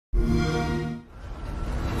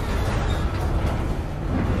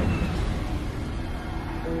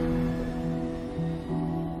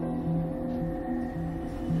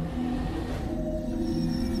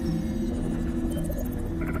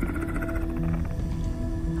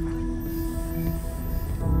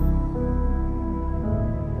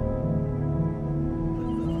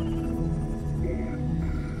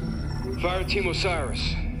Fire Team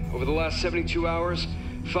Osiris. Over the last 72 hours,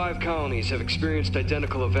 5 colonies have experienced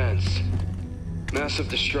identical events. Massive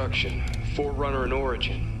destruction, forerunner in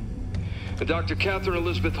origin. And Dr. Catherine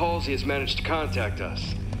Elizabeth Halsey has managed to contact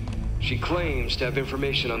us. She claims to have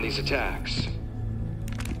information on these attacks.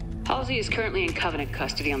 Halsey is currently in Covenant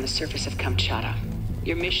custody on the surface of Kamchatka.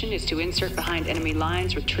 Your mission is to insert behind enemy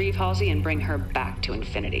lines, retrieve Halsey, and bring her back to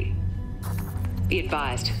Infinity. Be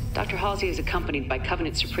advised, Dr. Halsey is accompanied by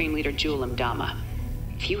Covenant Supreme Leader Jul Mdama.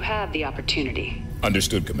 If you have the opportunity...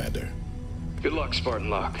 Understood, Commander. Good luck, Spartan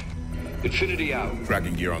Locke. Infinity out.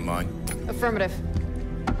 Tracking gear online. Affirmative.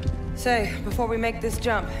 Say, before we make this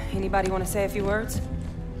jump, anybody want to say a few words?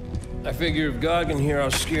 I figure if God can hear how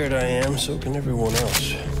scared I am, so can everyone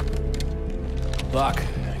else. Locke,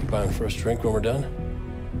 you buying the first drink when we're done?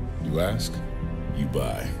 You ask, you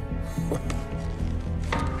buy.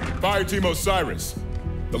 Fire Team Osiris,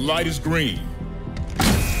 the light is green.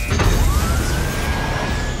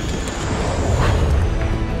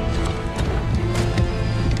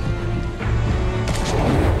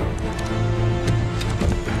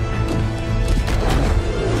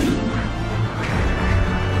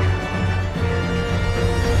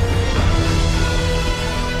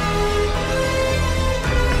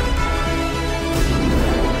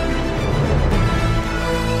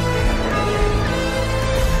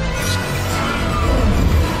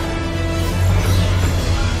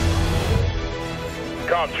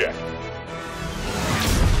 Check.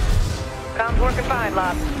 Comms working fine,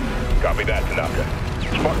 Lab. Copy that, Tanaka.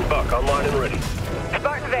 Spartan Buck online and ready.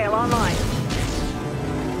 Spartan Vale online.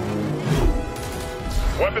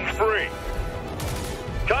 Weapons free.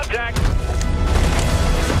 Contact.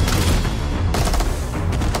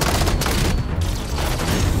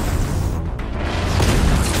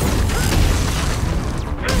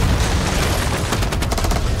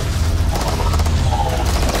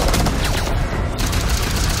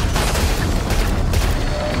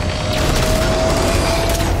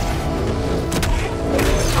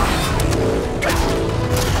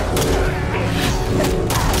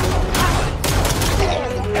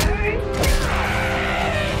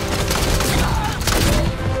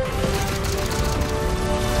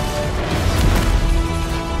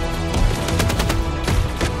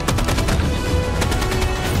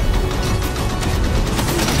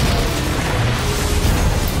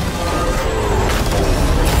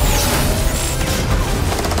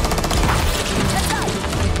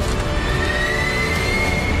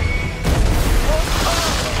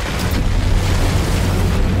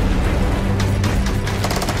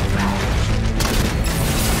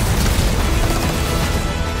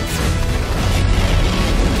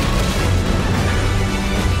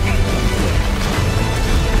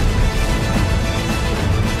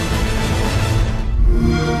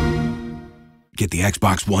 Get the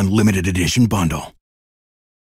Xbox One Limited Edition bundle.